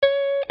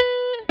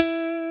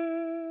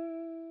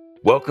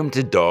Welcome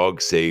to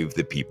Dogs Save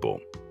the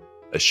People,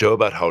 a show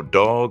about how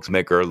dogs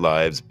make our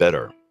lives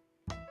better.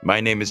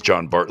 My name is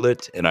John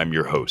Bartlett, and I'm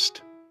your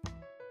host.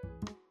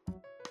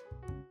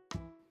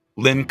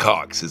 Lynne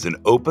Cox is an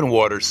open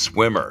water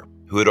swimmer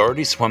who had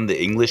already swum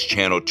the English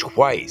Channel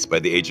twice by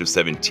the age of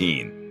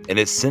 17 and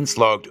has since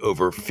logged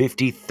over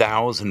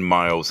 50,000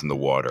 miles in the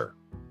water.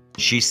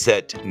 She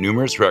set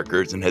numerous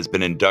records and has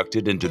been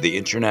inducted into the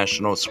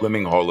International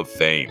Swimming Hall of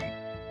Fame.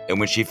 And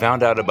when she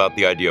found out about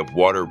the idea of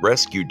water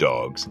rescue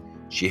dogs,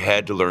 she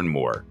had to learn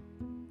more.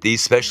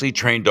 These specially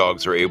trained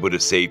dogs are able to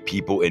save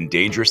people in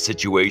dangerous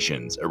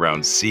situations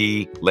around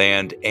sea,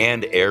 land,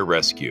 and air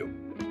rescue.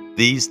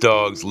 These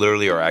dogs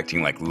literally are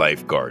acting like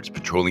lifeguards,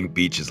 patrolling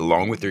beaches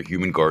along with their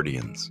human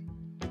guardians.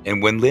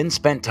 And when Lynne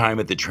spent time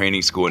at the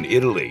training school in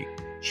Italy,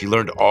 she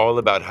learned all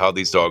about how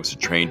these dogs are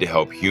trained to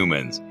help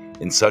humans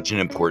in such an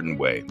important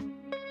way.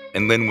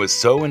 And Lynne was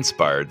so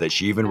inspired that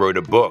she even wrote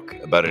a book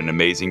about an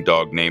amazing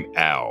dog named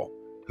Al,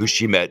 who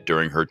she met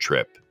during her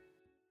trip.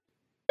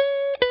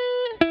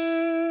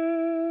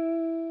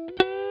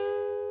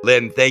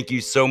 Lynne, thank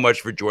you so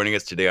much for joining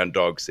us today on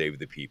Dogs Save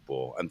the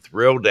People. I'm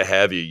thrilled to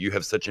have you. You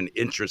have such an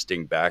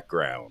interesting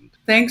background.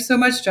 Thanks so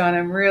much, John.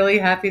 I'm really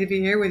happy to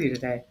be here with you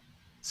today.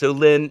 So,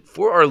 Lynne,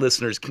 for our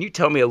listeners, can you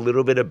tell me a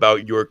little bit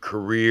about your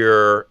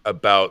career,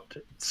 about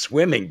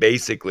swimming,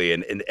 basically,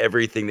 and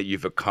everything that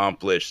you've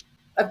accomplished?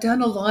 I've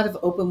done a lot of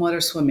open water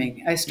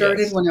swimming. I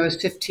started when I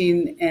was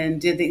 15 and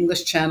did the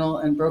English Channel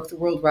and broke the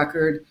world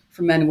record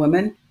for men and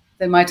women.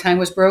 Then my time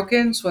was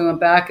broken, so I went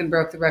back and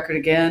broke the record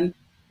again.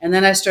 And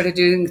then I started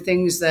doing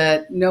things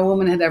that no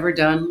woman had ever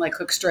done, like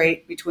hook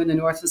straight between the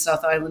North and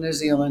South Island of New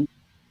Zealand.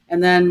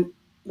 And then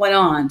went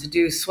on to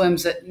do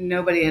swims that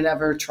nobody had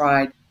ever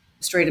tried.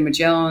 The Strait of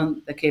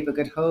Magellan, the Cape of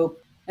Good Hope,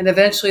 and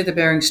eventually the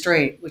Bering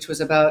Strait, which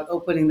was about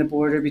opening the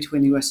border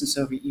between the U.S. and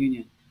Soviet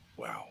Union.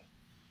 Wow.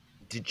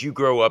 Did you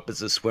grow up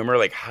as a swimmer?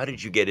 Like, how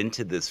did you get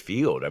into this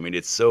field? I mean,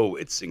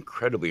 it's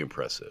incredibly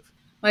impressive.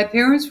 My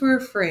parents were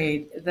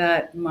afraid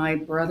that my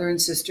brother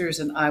and sisters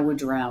and I would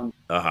drown.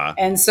 Uh-huh.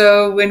 And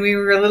so when we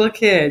were little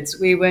kids,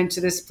 we went to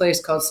this place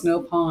called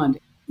Snow Pond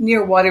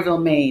near Waterville,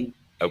 Maine.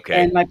 Okay.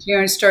 And my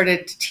parents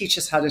started to teach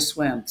us how to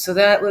swim. So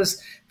that was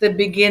the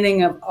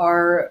beginning of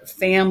our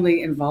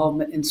family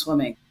involvement in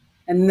swimming.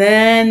 And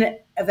then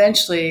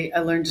eventually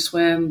I learned to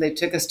swim. They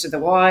took us to the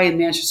Y in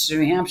Manchester,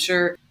 New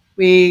Hampshire.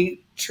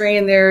 We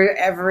trained there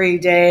every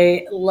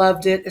day,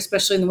 loved it,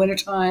 especially in the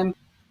wintertime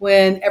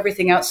when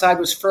everything outside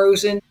was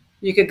frozen.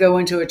 You could go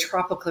into a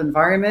tropical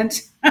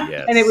environment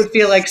Yes. and it would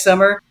feel like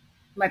summer.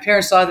 My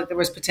parents saw that there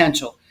was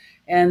potential.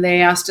 And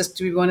they asked us,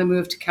 do we want to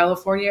move to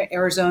California,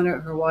 Arizona, or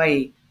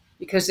Hawaii?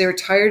 Because they were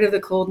tired of the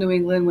cold New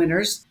England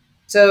winters.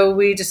 So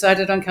we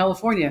decided on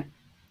California.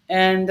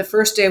 And the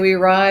first day we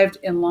arrived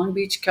in Long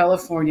Beach,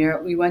 California,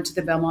 we went to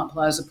the Belmont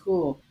Plaza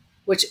pool,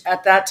 which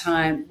at that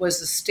time was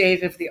the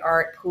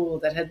state-of-the-art pool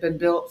that had been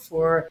built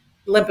for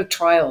Olympic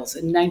trials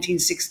in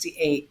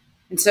 1968.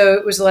 And so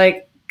it was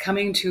like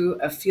coming to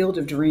a field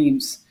of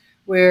dreams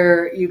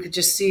where you could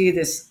just see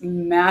this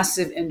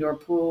massive indoor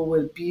pool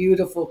with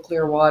beautiful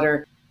clear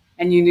water.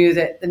 And you knew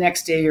that the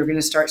next day you're going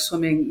to start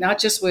swimming, not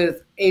just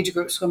with age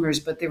group swimmers,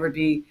 but there would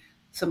be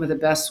some of the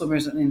best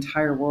swimmers in the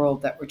entire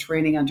world that were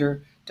training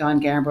under Don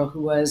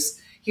Gambrell,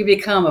 he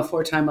become a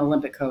 4-time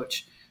Olympic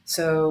coach.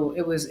 So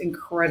it was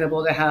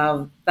incredible to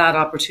have that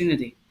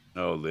opportunity.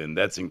 Oh, Lynne,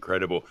 that's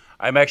incredible.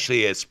 I'm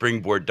actually a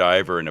springboard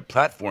diver and a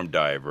platform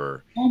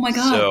diver. Oh, my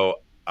God. So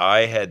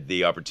I had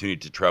the opportunity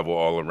to travel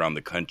all around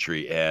the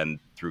country and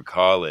through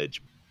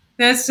college.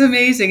 That's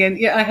amazing. And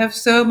yeah, I have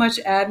so much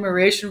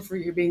admiration for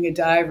you being a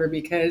diver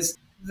because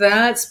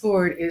that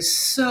sport is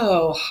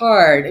so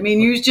hard. I mean,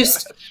 you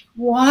just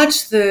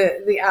watch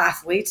the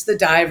athletes, the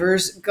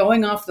divers,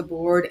 going off the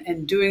board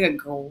and doing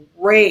a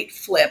great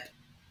flip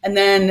and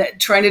then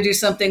trying to do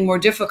something more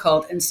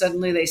difficult. And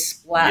suddenly they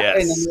splat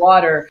in the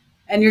water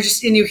and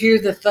you hear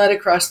the thud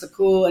across the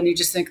pool and you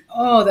just think,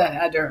 oh, that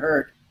had to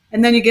hurt.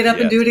 And then you get up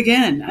and do it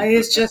again.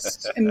 It's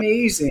just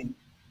amazing.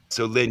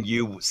 So, Lynne,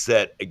 you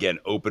set, again,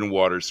 open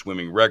water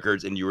swimming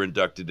records, and you were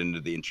inducted into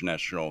the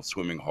International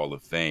Swimming Hall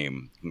of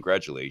Fame.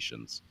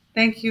 Congratulations.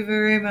 Thank you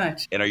very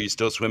much. And are you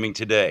still swimming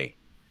today?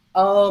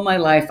 All my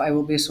life, I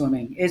will be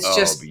swimming. It's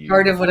just beautiful.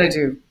 part of what I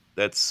do.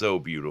 That's so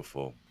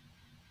beautiful.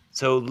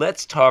 So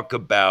let's talk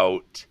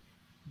about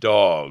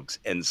dogs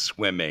and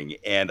swimming.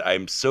 And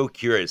I'm so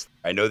curious.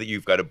 I know that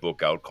you've got a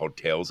book out called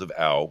Tales of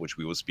Al, which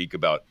we will speak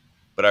about.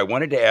 But I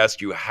wanted to ask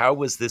you, how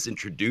was this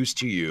introduced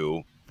to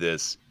you,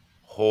 this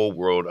whole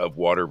world of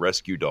water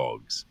rescue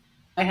dogs?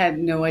 I had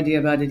no idea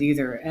about it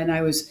either. And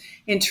I was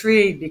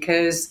intrigued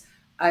because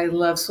I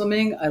love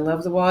swimming. I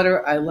love the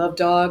water. I love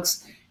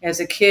dogs.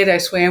 As a kid, I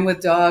swam with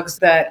dogs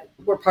that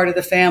were part of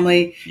the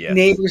family. Yes.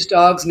 Neighbors'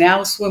 dogs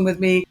now swim with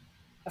me.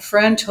 A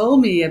friend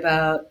told me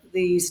about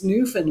these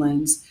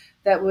Newfoundlands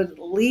that would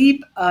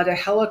leap out of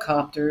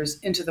helicopters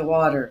into the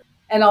water.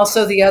 And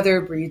also the other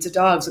breeds of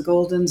dogs, the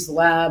Goldens, the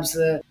Labs,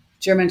 the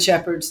German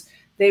Shepherds.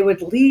 They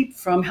would leap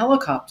from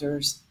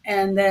helicopters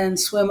and then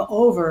swim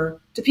over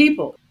to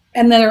people.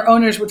 And then their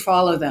owners would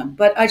follow them.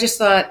 But I just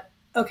thought,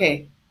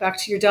 Okay, back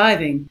to your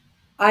diving.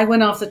 I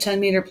went off the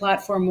 10-meter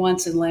platform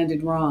once and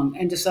landed wrong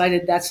and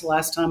decided that's the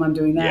last time I'm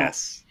doing that.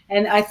 Yes.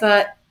 And I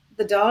thought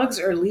the dogs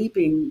are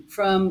leaping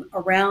from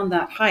around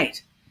that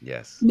height,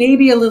 Yes.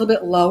 maybe a little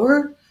bit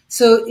lower.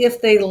 So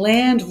if they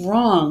land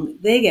wrong,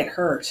 they get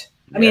hurt.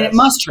 I mean, it Yes.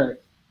 must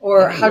hurt.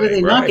 Or how do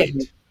Anyway, they not get hurt?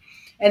 right.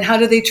 And how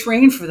do they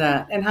train for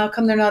that? And how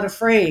come they're not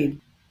afraid?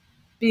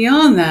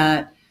 Beyond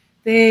that,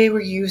 they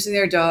were using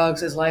their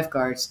dogs as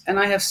lifeguards. And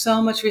I have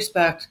so much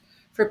respect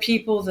for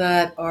people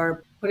that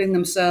are putting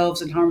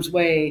themselves in harm's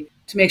way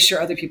to make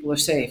sure other people are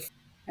safe.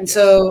 And Yes.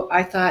 so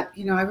I thought,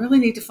 I really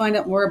need to find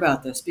out more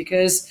about this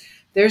because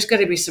there's got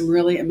to be some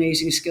really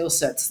amazing skill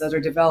sets that are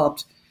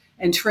developed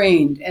and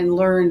trained and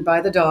learned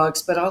by the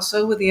dogs, but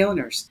also with the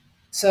owners.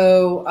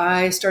 So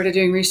I started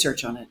doing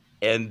research on it.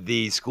 And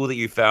the school that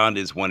you found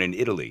is one in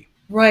Italy.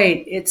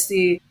 Right. It's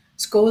the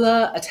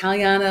Scuola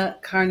Italiana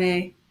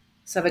Carne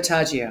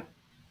Salvataggio.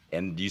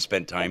 And you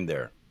spent time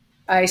there.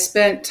 I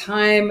spent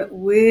time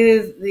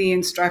with the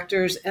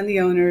instructors and the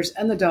owners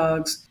and the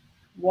dogs,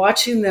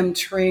 watching them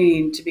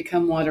train to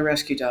become water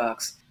rescue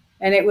dogs.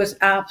 And it was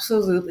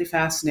absolutely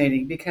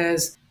fascinating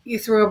because you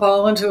throw a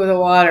ball into the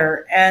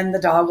water and the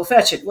dog will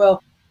fetch it.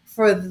 Well,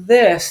 for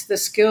this, the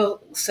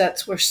skill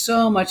sets were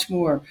so much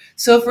more.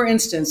 So, for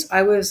instance,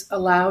 I was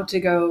allowed to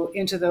go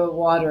into the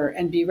water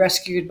and be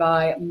rescued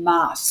by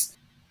Mas,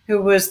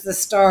 who was the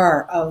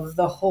star of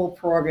the whole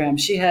program.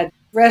 She had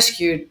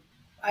rescued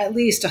at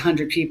least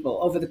 100 people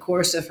over the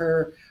course of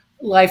her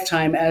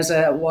lifetime as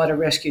a water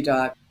rescue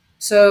dog.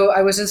 So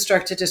I was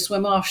instructed to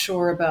swim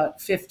offshore about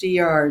 50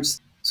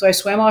 yards. So I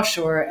swam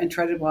offshore and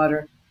treaded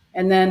water.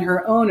 And then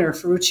her owner,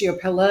 Ferruccio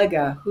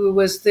Pelega, who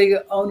was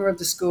the owner of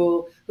the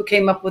school, who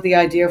came up with the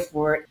idea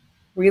for it,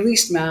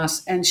 released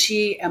Mass, and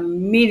she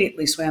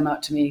immediately swam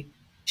out to me.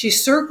 She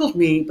circled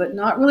me, but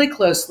not really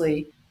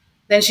closely.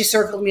 Then she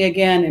circled me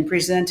again and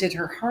presented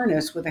her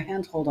harness with a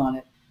handhold on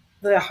it.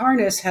 The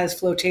harness has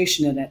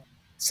flotation in it.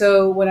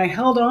 So when I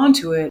held on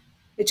to it,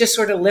 it just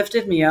sort of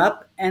lifted me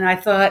up. And I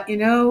thought,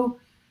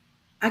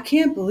 I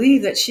can't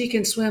believe that she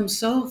can swim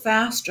so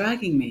fast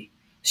dragging me.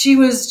 She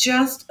was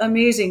just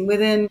amazing.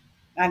 Within,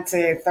 I'd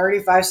say,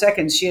 35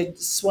 seconds, she had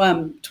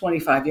swum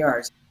 25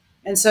 yards.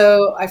 And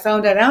so I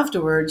found out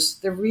afterwards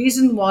the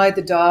reason why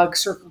the dog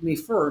circled me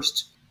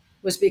first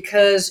was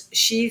because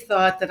she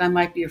thought that I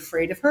might be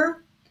afraid of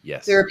her. There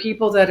Yes. are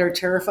people that are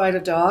terrified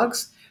of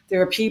dogs.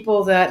 There are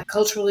people that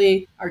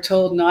culturally are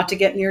told not to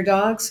get near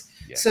dogs.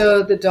 Yes.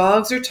 So the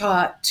dogs are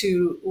taught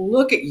to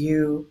look at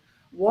you,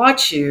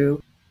 watch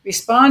you,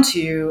 respond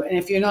to you, and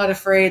if you're not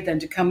afraid, then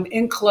to come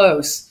in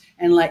close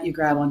and let you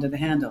grab onto the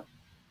handle.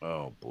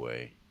 Oh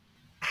boy.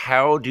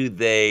 How do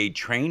they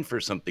train for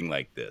something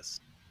like this?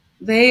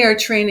 They are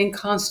training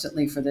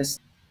constantly for this.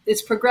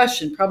 It's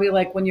progression, probably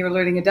like when you're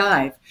learning a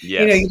dive. You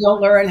Yes.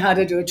 don't learn how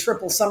to do a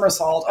triple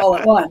somersault all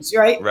at once,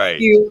 right? Right.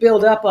 You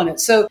build up on it.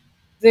 So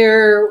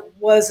there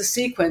was a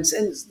sequence,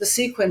 and the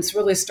sequence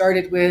really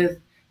started with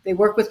they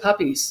work with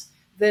puppies,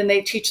 then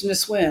they teach them to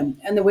swim.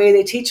 And the way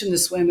they teach them to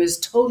swim is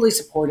totally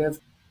supportive.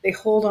 They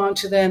hold on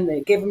to them,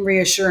 they give them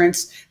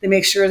reassurance, they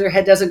make sure their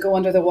head doesn't go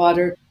under the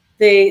water.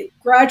 They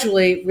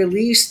gradually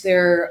release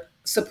their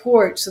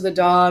support so the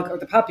dog or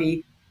the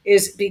puppy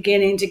is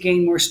beginning to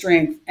gain more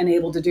strength and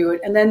able to do it.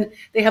 And then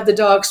they have the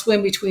dog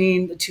swim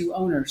between the two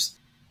owners.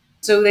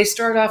 So they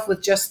start off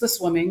with just the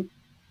swimming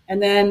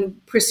and then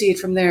proceed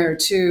from there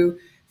to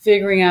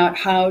figuring out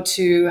how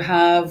to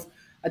have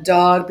a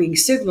dog being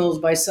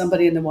signaled by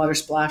somebody in the water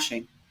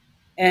splashing.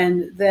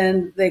 And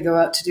then they go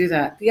out to do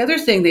that. The other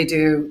thing they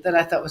do that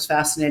I thought was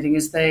fascinating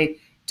is they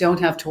don't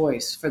have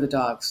toys for the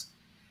dogs.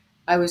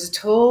 I was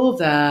told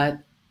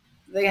that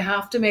they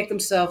have to make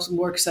themselves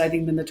more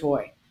exciting than the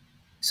toy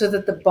so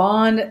that the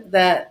bond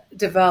that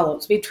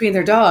develops between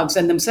their dogs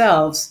and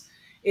themselves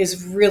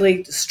is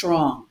really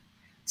strong.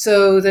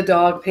 So the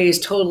dog pays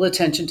total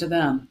attention to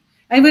them.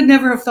 I would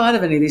never have thought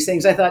of any of these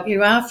things. I thought,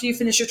 after you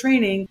finish your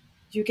training,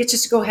 you get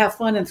just to go have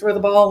fun and throw the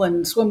ball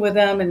and swim with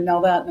them and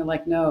all that. And they're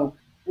like, no,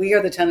 we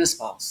are the tennis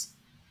balls.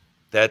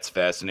 That's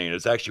fascinating.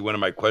 It's actually one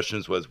of my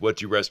questions was what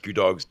do rescue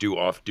dogs do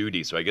off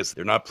duty? So I guess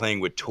they're not playing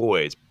with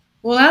toys.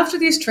 Well, after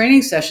these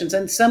training sessions,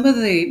 and some of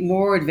the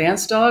more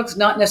advanced dogs,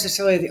 not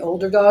necessarily the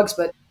older dogs,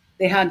 but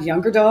they had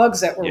younger dogs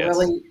that were Yes.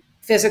 really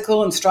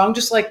physical and strong,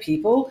 just like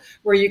people,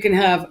 where you can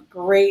have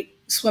great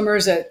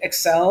swimmers that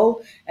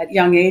excel at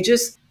young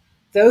ages.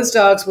 Those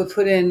dogs would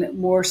put in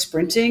more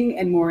sprinting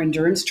and more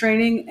endurance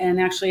training.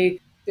 And actually,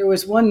 there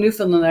was one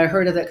Newfoundland I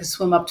heard of that could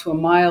swim up to a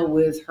mile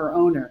with her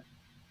owner.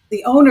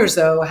 The owners,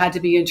 though, had to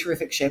be in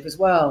terrific shape as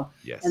well.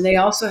 And Yes. they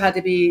also had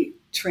to be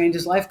trained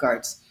as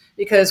lifeguards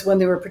because when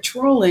they were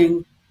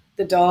patrolling,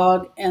 the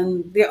dog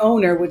and the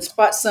owner would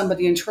spot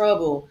somebody in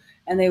trouble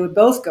and they would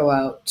both go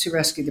out to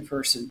rescue the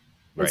person.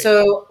 And Right.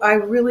 so I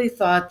really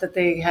thought that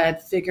they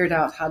had figured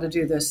out how to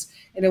do this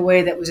in a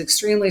way that was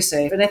extremely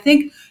safe. And I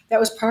think that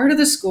was part of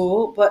the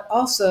school, but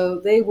also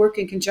they work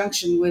in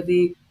conjunction with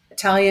the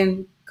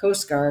Italian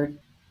Coast Guard,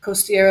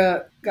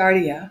 Costiera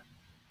Guardia,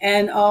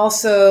 and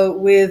also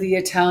with the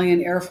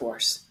Italian Air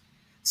Force.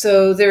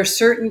 So there are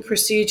certain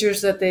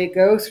procedures that they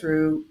go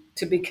through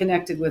to be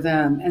connected with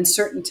them, and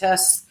certain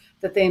tests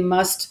that they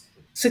must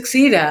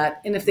succeed at.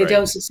 And if they Right.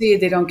 don't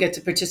succeed, they don't get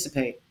to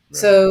participate. Right.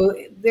 So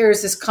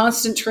there's this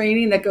constant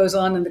training that goes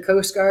on in the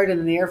Coast Guard and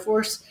in the Air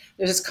Force.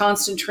 There's this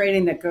constant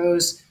training that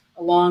goes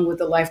along with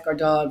the lifeguard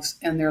dogs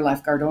and their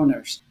lifeguard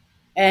owners.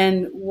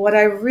 And what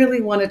I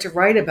really wanted to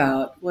write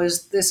about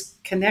was this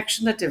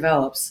connection that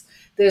develops,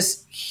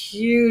 this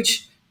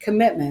huge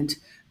commitment,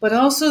 but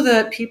also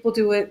that people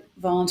do it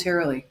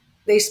voluntarily.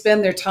 They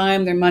spend their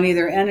time, their money,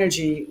 their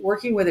energy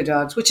working with their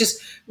dogs, which is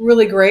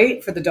really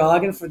great for the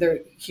dog and for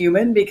the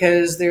human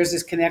because there's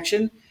this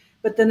connection.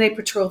 But then they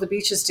patrol the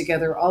beaches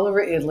together all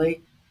over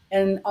Italy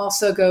and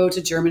also go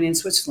to Germany and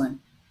Switzerland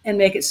and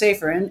make it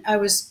safer. And I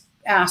was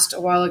asked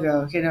a while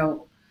ago,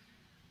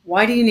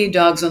 why do you need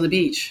dogs on the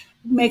beach?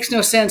 It makes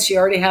no sense. You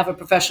already have a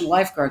professional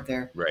lifeguard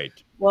there. Right.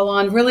 Well,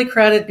 on really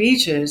crowded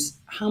beaches,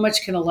 how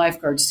much can a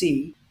lifeguard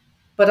see?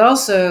 But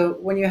also,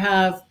 when you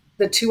have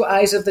the two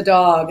eyes of the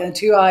dog and the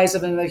two eyes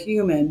of another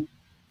human,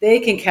 they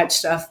can catch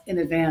stuff in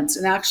advance.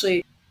 And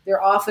actually,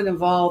 they're often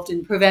involved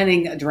in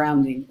preventing a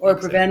drowning or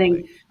Exactly.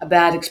 preventing a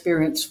bad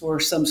experience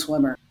for some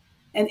swimmer.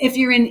 And if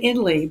you're in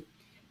Italy,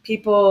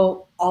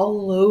 people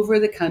all over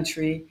the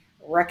country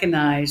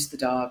recognize the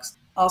dogs.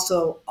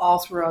 Also, all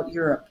throughout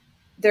Europe,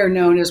 they're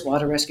known as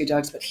water rescue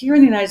dogs. But here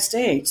in the United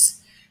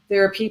States,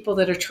 there are people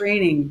that are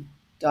training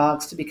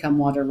dogs to become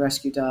water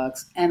rescue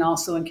dogs, and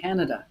also in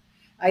Canada.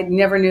 I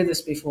never knew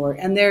this before.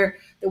 And the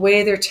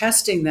way they're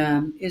testing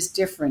them is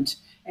different.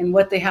 And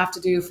what they have to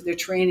do for their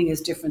training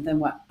is different than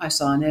what I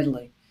saw in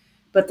Italy.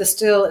 But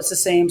still, it's the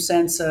same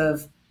sense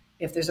of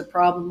if there's a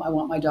problem, I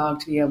want my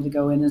dog to be able to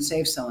go in and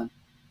save someone.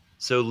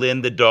 So,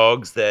 Lynn, the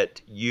dogs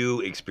that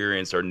you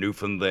experienced are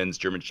Newfoundlands,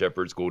 German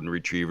Shepherds, Golden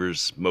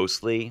Retrievers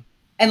mostly,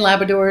 And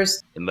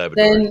Labradors, and Labradors.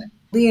 then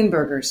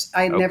Leonbergers.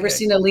 I'd never Okay.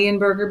 seen a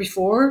Leonberger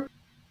before.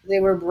 They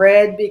were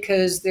bred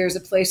because there's a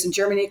place in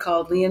Germany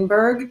called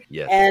Leonberg,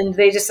 Yes. and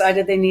they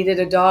decided they needed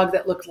a dog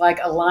that looked like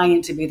a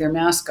lion to be their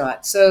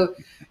mascot. So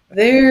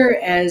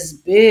they're as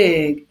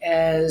big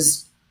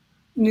as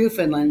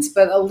Newfoundlands,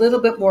 but a little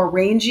bit more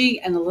rangy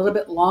and a little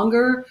bit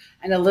longer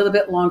and a little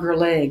bit longer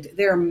legged.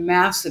 They're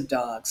massive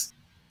dogs.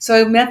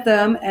 So I met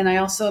them, and I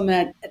also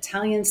met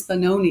Italian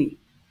Spinoni.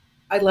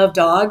 I love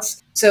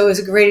dogs. So it was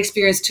a great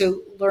experience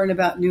to learn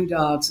about new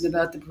dogs and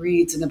about the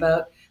breeds and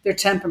about their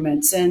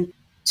temperaments and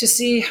to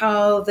see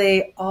how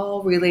they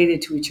all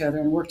related to each other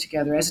and worked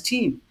together as a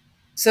team.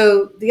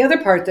 So the other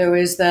part, though,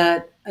 is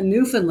that a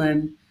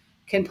Newfoundland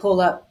can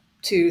pull up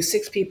to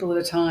 6 people at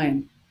a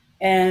time.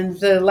 And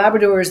the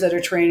Labradors that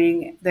are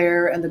training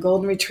there, and the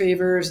Golden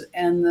Retrievers,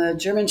 and the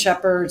German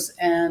Shepherds,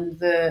 and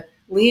the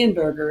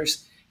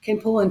Leonbergers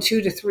can pull in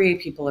 2 to 3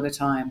 people at a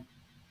time.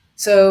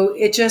 So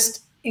it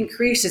just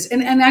increases.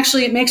 And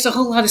actually, it makes a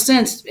whole lot of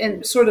sense.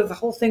 And sort of the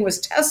whole thing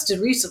was tested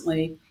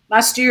recently,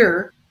 last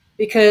year,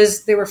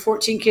 because there were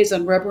 14 kids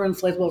on rubber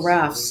inflatable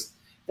rafts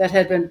that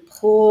had been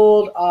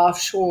pulled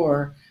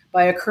offshore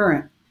by a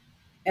current.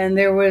 And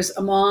there was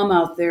a mom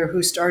out there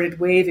who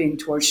started waving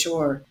towards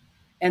shore.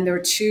 And there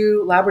were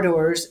 2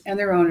 Labradors and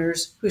their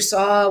owners who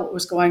saw what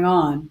was going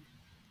on.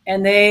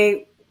 And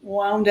they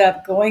wound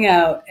up going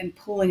out and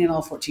pulling in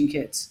all 14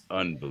 kids.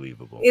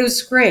 Unbelievable. It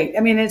was great.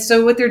 I mean, and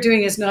so what they're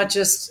doing is not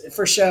just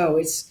for show;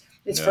 it's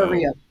for No.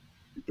 real.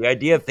 The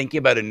idea of thinking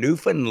about a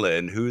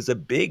Newfoundland who's a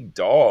big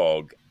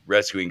dog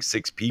rescuing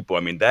 6 people, I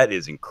mean, that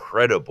is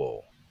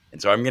incredible.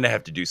 And so I'm going to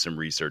have to do some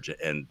research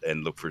and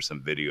look for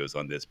some videos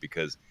on this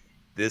because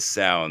this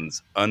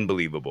sounds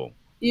unbelievable.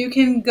 You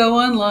can go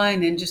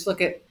online and just look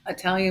at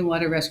Italian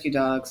water rescue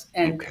dogs,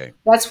 and Okay.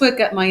 that's what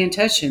got my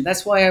attention.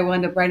 That's why I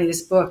wound up writing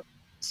this book.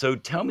 So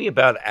tell me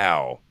about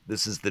Al.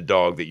 This is the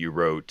dog that you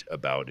wrote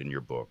about in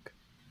your book.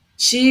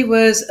 She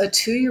was a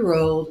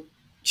 2-year-old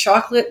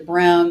chocolate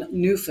brown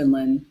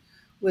Newfoundland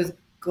with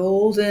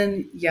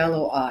golden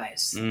yellow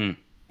eyes. Mm,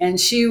 And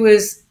she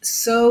was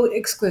so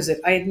exquisite.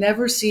 I had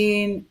never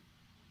seen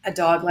a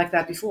dog like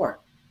that before.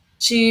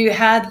 She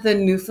had the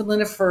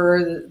Newfoundland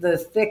fur, the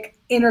thick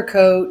inner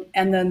coat,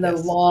 and then the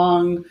yes.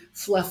 long,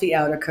 fluffy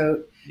outer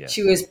coat. Yes.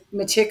 She was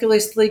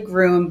meticulously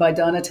groomed by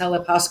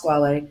Donatella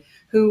Pasquale,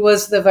 who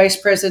was the vice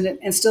president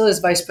and still is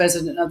vice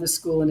president of the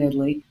school in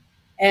Italy.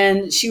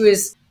 And she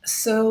was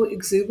so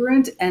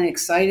exuberant and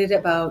excited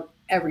about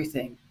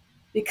everything.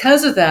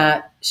 Because of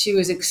that, she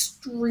was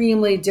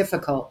extremely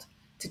difficult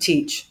to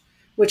teach,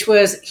 which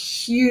was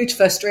huge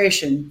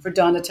frustration for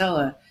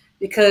Donatella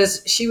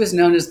because she was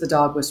known as the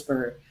dog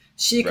whisperer.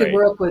 She could Right.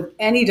 work with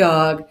any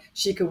dog,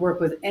 she could work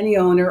with any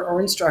owner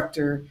or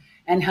instructor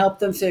and help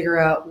them figure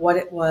out what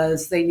it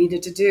was they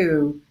needed to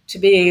do to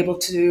be able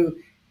to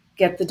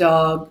get the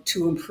dog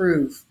to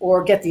improve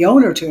or get the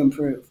owner to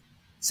improve.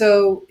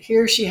 So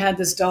here she had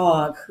this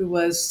dog who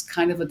was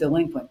kind of a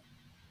delinquent.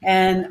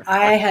 And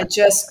I had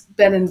just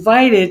been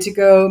invited to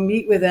go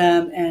meet with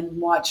them and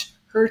watch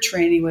her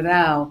training with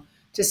Al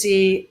to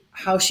see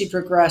how she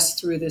progressed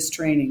through this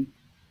training.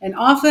 And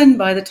often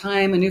by the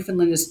time a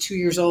Newfoundland is 2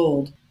 years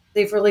old,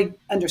 they've really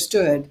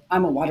understood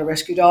I'm a water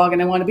rescue dog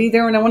and I want to be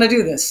there and I want to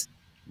do this.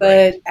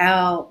 but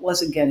Al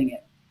wasn't getting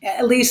it,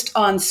 at least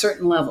on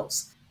certain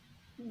levels.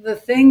 The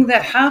thing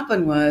that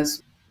happened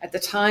was, at the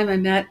time I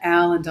met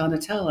Al and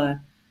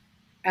Donatella,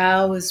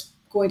 Al was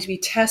going to be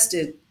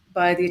tested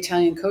by the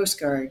Italian Coast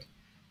Guard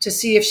to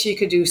see if she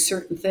could do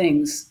certain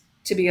things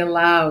to be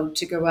allowed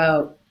to go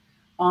out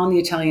on the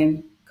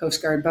Italian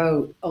Coast Guard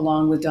boat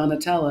along with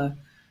Donatella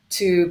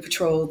to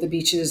patrol the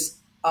beaches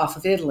off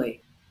of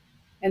Italy.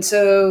 And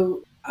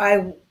so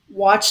I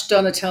watched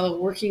Donatella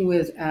working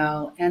with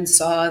Al and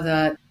saw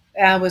that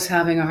Al was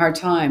having a hard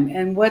time.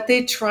 And what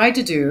they tried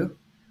to do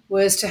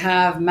was to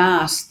have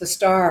Mass, the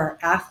star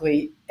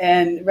athlete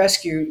and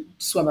rescue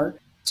swimmer,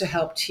 to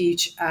help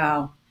teach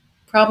Al.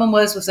 Problem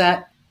was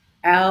that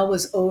Al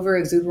was over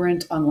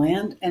exuberant on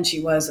land and she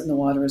was in the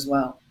water as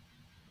well.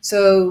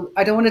 So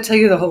I don't want to tell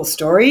you the whole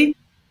story,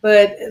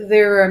 but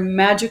there are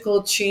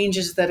magical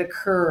changes that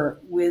occur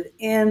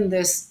within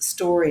this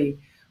story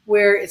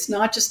where it's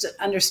not just an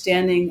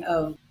understanding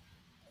of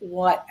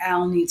what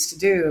Al needs to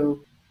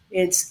do,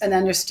 it's an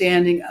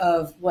understanding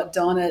of what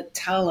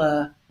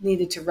Donatella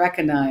needed to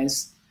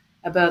recognize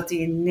about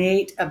the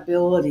innate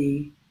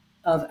ability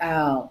of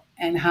Al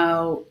and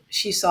how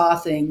she saw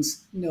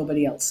things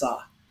nobody else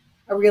saw.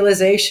 A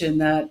realization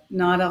that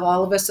not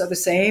all of us are the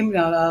same,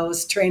 not all of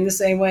us train the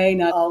same way,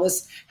 not all of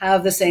us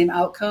have the same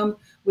outcome.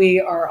 We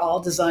are all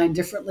designed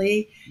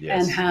differently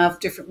and have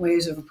different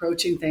ways of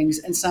approaching things.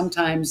 And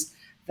sometimes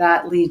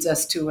that leads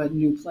us to a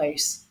new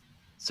place.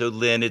 So,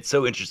 Lynne, it's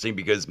so interesting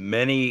because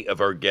many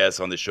of our guests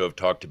on the show have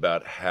talked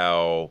about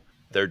how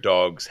their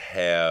dogs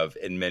have,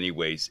 in many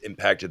ways,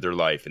 impacted their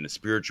life in a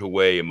spiritual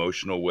way,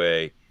 emotional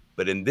way.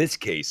 But in this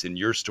case, in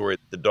your story,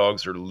 the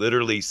dogs are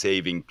literally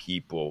saving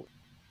people.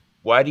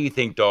 Why do you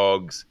think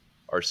dogs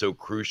are so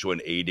crucial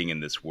in aiding in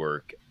this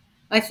work?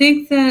 I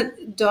think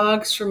that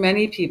dogs, for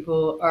many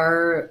people,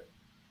 are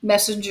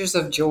messengers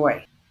of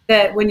joy.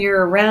 That when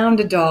you're around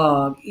a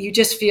dog, you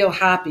just feel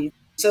happy.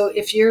 So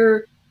if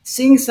you're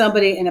seeing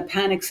somebody in a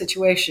panic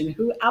situation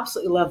who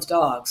absolutely loves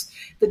dogs,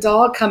 the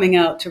dog coming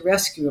out to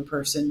rescue a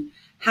person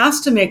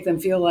has to make them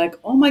feel like,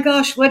 oh my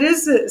gosh, what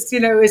is this?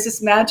 Is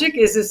this magic?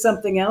 Is this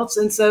something else?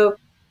 And so,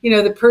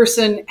 the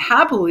person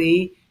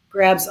happily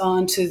grabs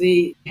onto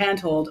the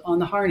handhold on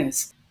the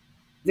harness.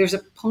 There's a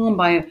poem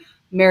by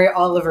Mary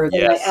Oliver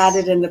that I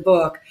added in the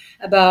book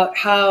about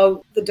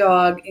how the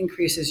dog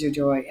increases your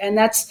joy. And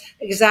that's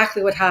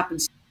exactly what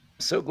happens.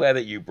 I'm so glad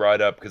that you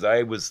brought up, because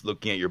I was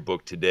looking at your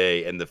book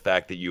today and the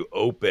fact that you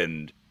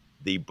opened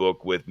the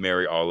book with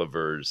Mary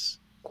Oliver's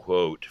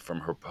quote from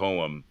her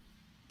poem.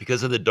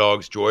 Because of the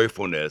dog's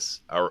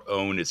joyfulness, our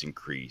own is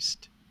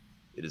increased.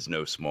 It is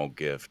no small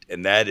gift.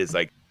 And that is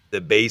like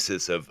the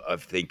basis of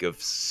think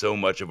of so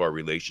much of our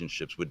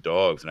relationships with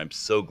dogs. And I'm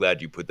so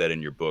glad you put that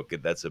in your book.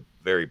 That's a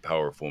very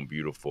powerful and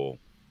beautiful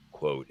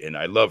quote. And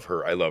I love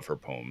her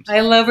poems.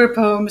 I love her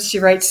poems. She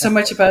writes so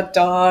much about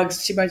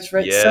dogs. She writes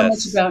so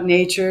much about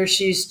nature.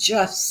 She's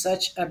just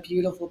such a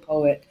beautiful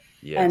poet.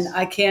 And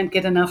I can't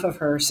get enough of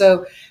her.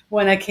 So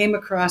when I came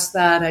across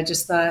that, I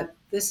just thought,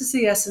 this is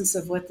the essence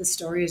of what the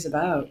story is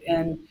about,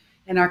 and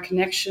our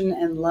connection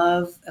and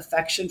love,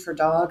 affection for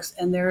dogs,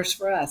 and theirs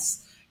for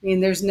us. I mean,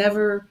 there's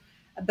never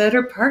a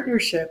better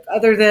partnership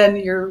other than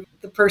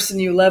the person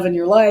you love in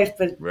your life,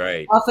 but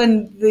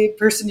often the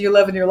person you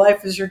love in your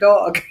life is your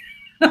dog.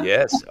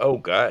 Yes. Oh,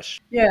 gosh.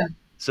 Yeah.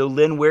 So,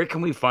 Lynne, where can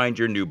we find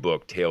your new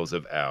book, Tales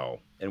of Al?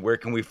 And where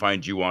can we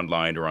find you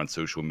online or on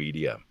social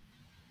media?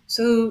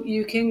 So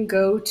you can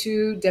go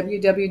to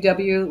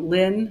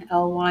www.lynne,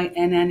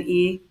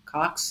 Lynne,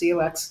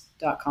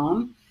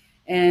 cox.com.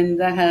 And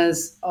that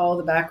has all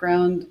the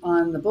background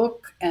on the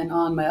book and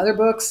on my other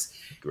books.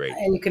 Great.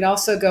 And you can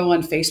also go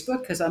on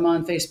Facebook, because I'm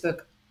on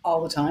Facebook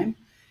all the time.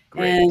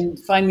 And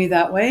find me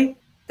that way.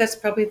 That's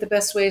probably the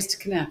best ways to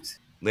connect.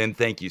 Lynne,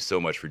 thank you so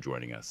much for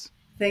joining us.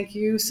 Thank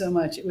you so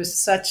much. It was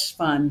such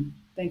fun.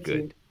 Thank you.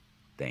 Good.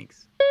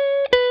 Thanks.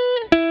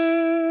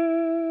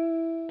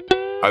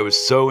 I was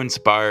so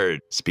inspired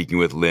speaking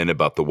with Lynne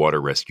about the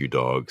water rescue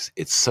dogs.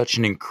 It's such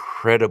an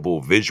incredible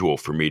visual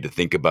for me to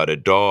think about a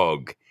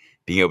dog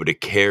being able to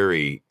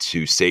carry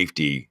to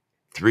safety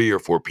 3 or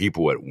 4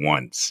 people at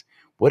once.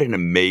 What an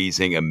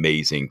amazing,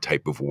 amazing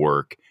type of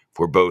work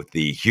for both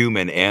the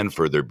human and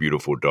for their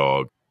beautiful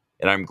dog.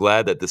 And I'm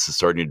glad that this is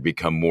starting to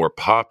become more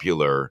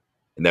popular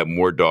and that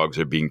more dogs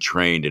are being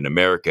trained in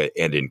America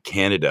and in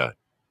Canada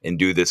and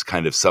do this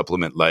kind of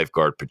supplement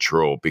lifeguard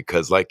patrol,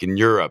 because like in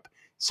Europe,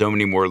 so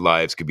many more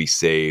lives could be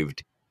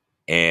saved,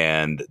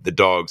 and the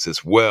dogs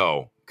as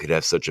well could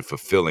have such a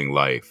fulfilling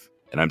life.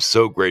 And I'm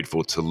so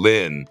grateful to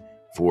Lynne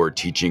for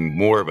teaching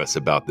more of us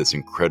about this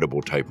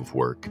incredible type of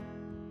work.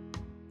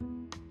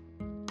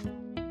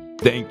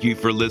 Thank you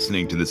for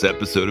listening to this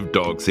episode of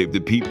Dogs Save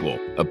the People,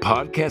 a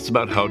podcast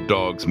about how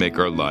dogs make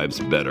our lives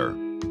better.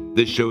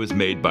 This show is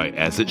made by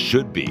As It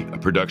Should Be, a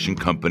production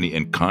company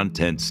and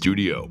content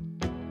studio.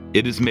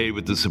 It is made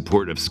with the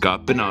support of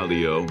Scott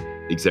Benalio,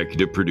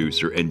 executive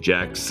producer, and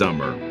Jack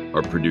Summer,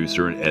 our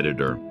producer and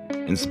editor.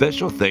 And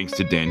special thanks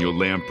to Daniel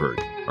Lampert,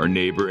 our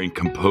neighbor and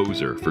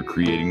composer, for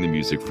creating the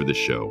music for the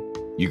show.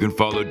 You can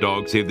follow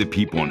Dog Save the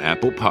People on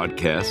Apple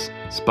Podcasts,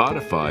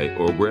 Spotify,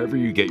 or wherever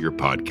you get your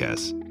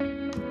podcasts.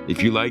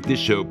 If you like this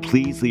show,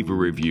 please leave a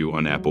review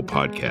on Apple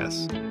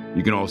Podcasts.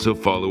 You can also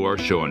follow our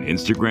show on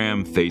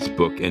Instagram,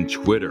 Facebook, and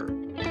Twitter.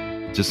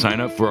 To sign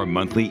up for our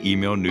monthly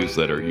email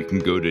newsletter, you can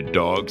go to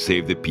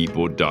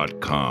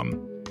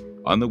dogssavethepeople.com.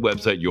 On the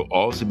website, you'll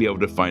also be able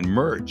to find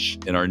merch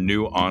in our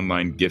new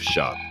online gift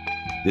shop.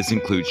 This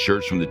includes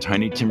shirts from the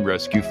Tiny Tim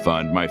Rescue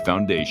Fund, my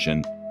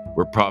foundation,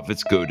 where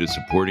profits go to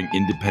supporting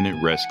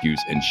independent rescues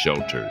and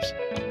shelters.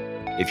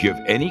 If you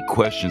have any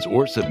questions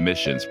or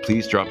submissions,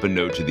 please drop a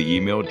note to the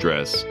email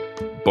address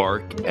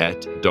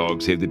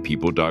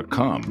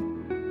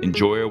bark@dogssavethepeople.com.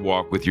 Enjoy a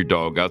walk with your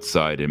dog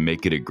outside and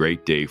make it a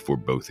great day for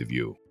both of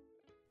you.